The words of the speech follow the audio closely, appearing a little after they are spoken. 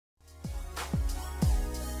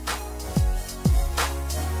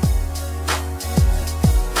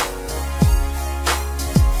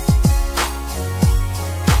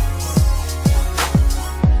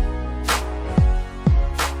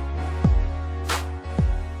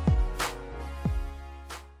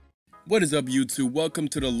What is up, YouTube? Welcome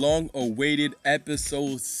to the long-awaited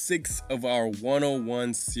episode 6 of our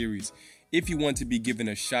 101 series. If you want to be given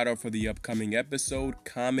a shout out for the upcoming episode,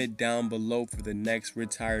 comment down below for the next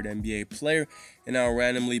retired NBA player, and I'll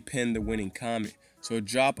randomly pin the winning comment. So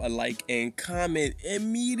drop a like and comment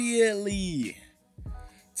immediately.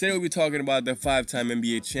 Today we'll be talking about the 5-time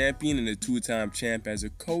NBA champion and the 2-time champ as a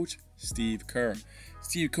coach, Steve Kerr.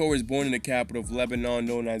 Steve Kerr was born in the capital of Lebanon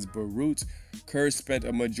known as Beirut. Kerr spent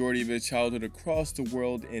a majority of his childhood across the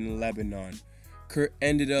world in Lebanon. Kerr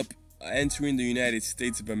ended up entering the United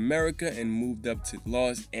States of America and moved up to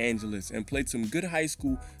Los Angeles and played some good high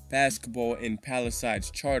school basketball in Palisades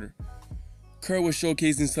Charter. Kerr was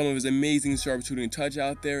showcasing some of his amazing sharpshooting touch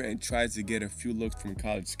out there and tried to get a few looks from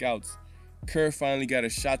college scouts. Kerr finally got a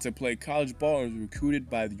shot to play college ball and was recruited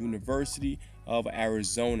by the University of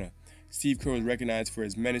Arizona. Steve Kerr was recognized for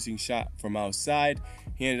his menacing shot from outside.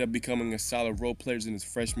 He ended up becoming a solid role player in his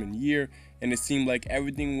freshman year, and it seemed like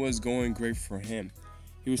everything was going great for him.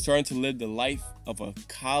 He was starting to live the life of a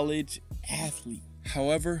college athlete.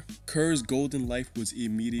 However, Kerr's golden life was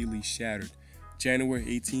immediately shattered. January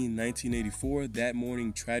 18, 1984, that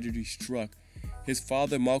morning tragedy struck. His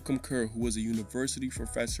father, Malcolm Kerr, who was a university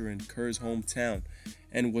professor in Kerr's hometown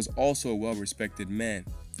and was also a well-respected man.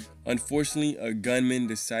 Unfortunately, a gunman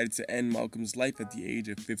decided to end Malcolm's life at the age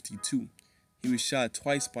of 52. He was shot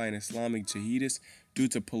twice by an Islamic jihadist due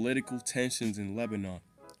to political tensions in Lebanon.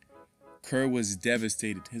 Kerr was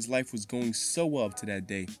devastated. His life was going so well up to that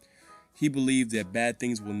day. He believed that bad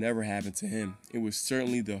things will never happen to him. It was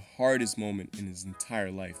certainly the hardest moment in his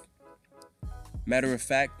entire life. Matter of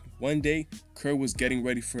fact, one day, Kerr was getting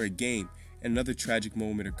ready for a game, and another tragic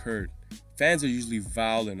moment occurred. Fans are usually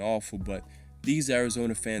vile and awful, but these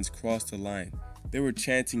Arizona fans crossed the line. They were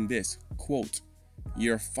chanting this, quote,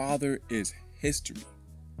 "Your father is history,"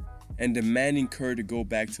 and demanding Kerr to go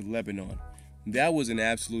back to Lebanon. That was an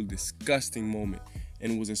absolutely disgusting moment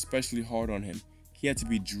and was especially hard on him. He had to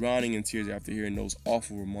be drowning in tears after hearing those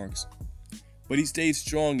awful remarks. But he stayed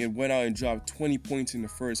strong and went out and dropped 20 points in the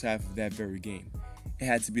first half of that very game. It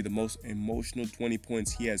had to be the most emotional 20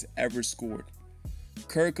 points he has ever scored.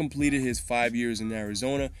 Kerr completed his 5 years in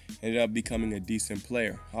Arizona and ended up becoming a decent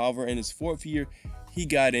player. However, in his 4th year, he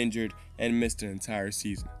got injured and missed an entire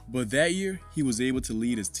season. But that year, he was able to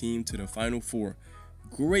lead his team to the Final Four.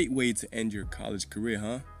 Great way to end your college career,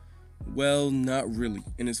 huh? Well, not really.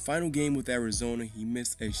 In his final game with Arizona, he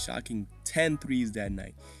missed a shocking 10 threes that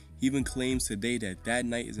night. He even claims today that that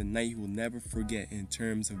night is a night he will never forget in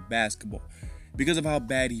terms of basketball because of how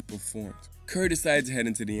bad he performed. Kerr decided to head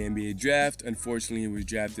into the NBA draft. Unfortunately, he was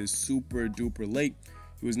drafted super duper late.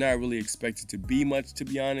 He was not really expected to be much, to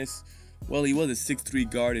be honest. Well, he was a 6'3"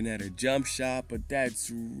 guard and had a jump shot, but that's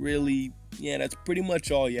pretty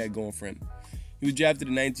much all he had going for him. He was drafted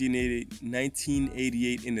in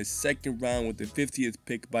 1988 in the 2nd round with the 50th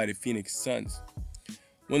pick by the Phoenix Suns.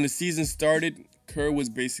 When the season started, Kerr was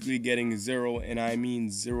basically getting zero, and I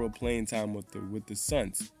mean zero playing time with the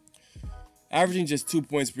Suns. Averaging just 2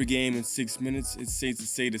 points per game in 6 minutes, it's safe to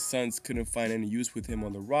say the Suns couldn't find any use with him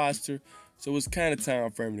on the roster, so it was kind of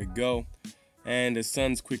time for him to go, and the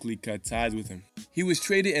Suns quickly cut ties with him. He was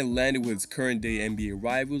traded and landed with his current-day NBA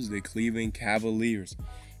rivals, the Cleveland Cavaliers.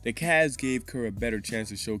 The Cavs gave Kerr a better chance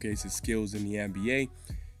to showcase his skills in the NBA.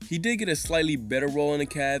 He did get a slightly better role in the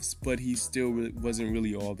Cavs, but he still wasn't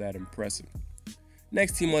really all that impressive.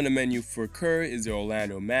 Next team on the menu for Kerr is the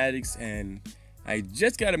Orlando Magic, and I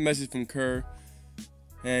just got a message from Kerr,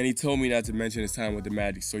 and he told me not to mention his time with the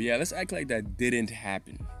Magic. So yeah, let's act like that didn't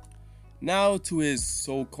happen. Now to his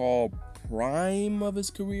so-called prime of his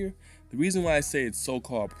career. The reason why I say it's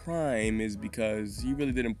so-called prime is because he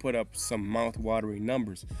really didn't put up some mouth-watering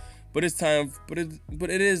numbers. But it is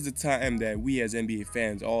the time that we as NBA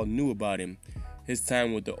fans all knew about him. His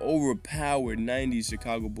time with the overpowered 90s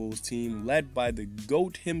Chicago Bulls team led by the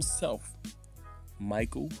GOAT himself,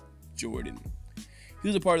 Michael Jordan. He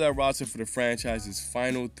was a part of that roster for the franchise's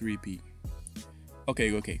final three-peat.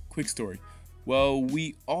 Okay, quick story. Well,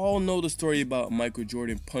 we all know the story about Michael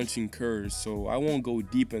Jordan punching Kerr, so I won't go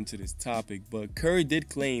deep into this topic, but Kerr did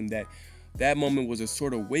claim that that moment was a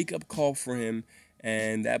sort of wake-up call for him,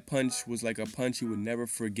 and that punch was like a punch he would never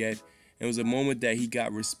forget. It was a moment that he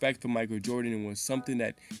got respect for Michael Jordan and was something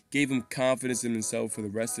that gave him confidence in himself for the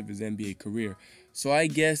rest of his NBA career. So I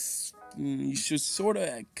guess you should sort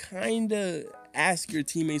of kind of ask your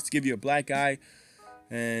teammates to give you a black eye,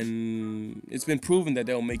 and it's been proven that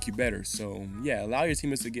they'll make you better. So yeah, allow your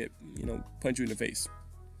teammates to punch you in the face.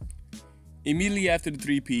 Immediately after the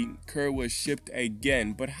three-peat, Kerr was shipped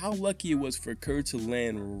again, but how lucky it was for Kerr to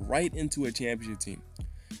land right into a championship team.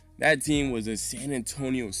 That team was the San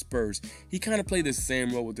Antonio Spurs. He kind of played the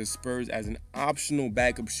same role with the Spurs as an optional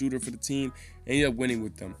backup shooter for the team and ended up winning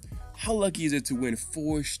with them. How lucky is it to win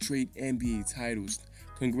 4 straight NBA titles?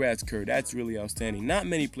 Congrats, Kerr. That's really outstanding. Not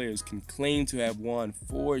many players can claim to have won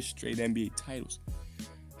 4 straight NBA titles.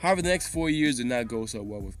 However, the next 4 years did not go so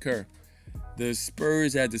well with Kerr. The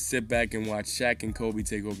Spurs had to sit back and watch Shaq and Kobe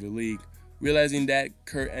take over the league. Realizing that,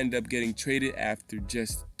 Kerr ended up getting traded after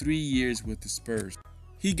just 3 years with the Spurs.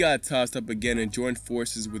 He got tossed up again and joined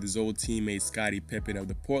forces with his old teammate Scottie Pippen of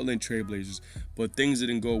the Portland Trail Blazers, but things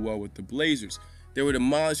didn't go well with the Blazers. They were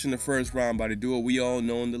demolished in the first round by the duo we all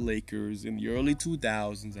know in the Lakers in the early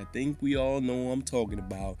 2000s. I think we all know who I'm talking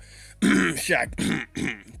about. Shaq,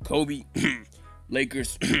 Kobe,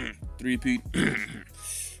 Lakers, three-peat.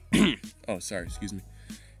 Oh, sorry, excuse me.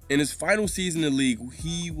 In his final season in the league,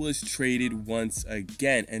 he was traded once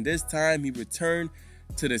again, and this time he returned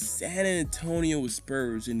to the San Antonio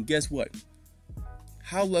Spurs, and guess what?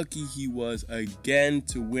 How lucky he was again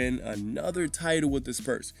to win another title with the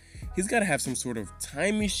Spurs. He's got to have some sort of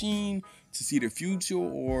time machine to see the future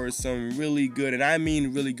or some really good, and I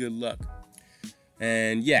mean really good luck.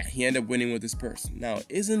 And yeah, he ended up winning with the Spurs. Now,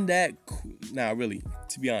 isn't that cool? Now, really,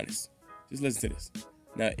 to be honest, just listen to this.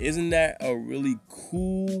 Now, isn't that a really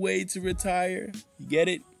cool way to retire? You get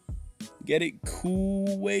it? Get it?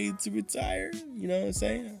 Cool way to retire? You know what I'm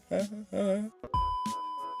saying?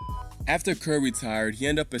 After Kerr retired, he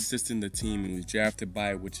ended up assisting the team and was drafted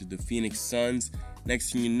by which is the Phoenix Suns.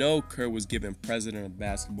 Next thing you know, Kerr was given president of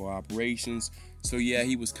basketball operations. So yeah,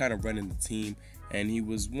 he was kind of running the team, and he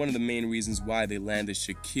was one of the main reasons why they landed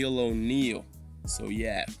Shaquille O'Neal. So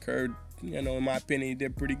yeah, Kerr, in my opinion, he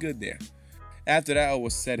did pretty good there. After that all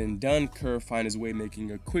was said and done, Kerr found his way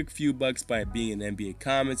making a quick few bucks by being an NBA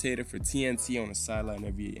commentator for TNT on the sideline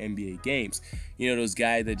of NBA games. You know, those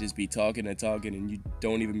guys that just be talking and talking and you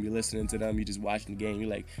don't even be listening to them. You're just watching the game. You're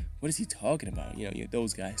like, what is he talking about? You know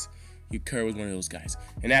those guys. Kerr was one of those guys.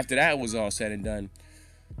 And after that was all said and done,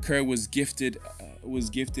 Kerr was gifted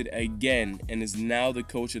again and is now the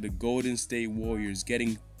coach of the Golden State Warriors,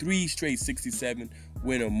 getting 3 straight 67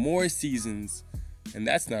 win or more seasons. And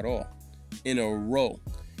that's not all. In a row,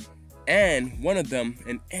 and one of them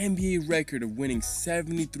an NBA record of winning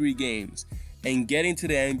 73 games and getting to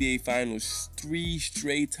the NBA Finals 3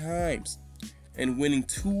 straight times and winning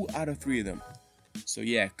 2 out of 3 of them. So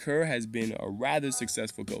yeah, Kerr has been a rather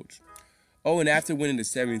successful coach. Oh, and after winning the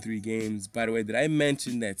 73 games, by the way, did I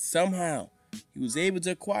mention that somehow he was able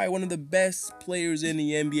to acquire one of the best players in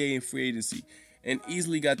the NBA in free agency and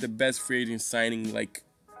easily got the best free agent signing like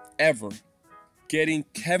ever, getting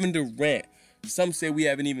Kevin Durant. Some say we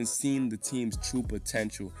haven't even seen the team's true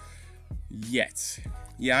potential yet.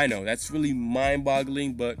 Yeah, I know, that's really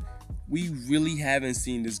mind-boggling, but we really haven't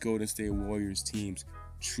seen this Golden State Warriors team's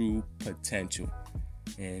true potential.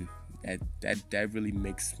 And that really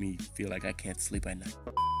makes me feel like I can't sleep at night.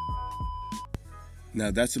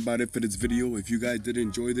 Now that's about it for this video. If you guys did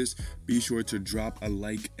enjoy this, be sure to drop a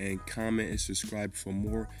like and comment and subscribe for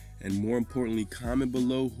more. And more importantly, comment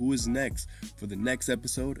below who is next for the next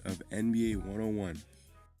episode of NBA 101.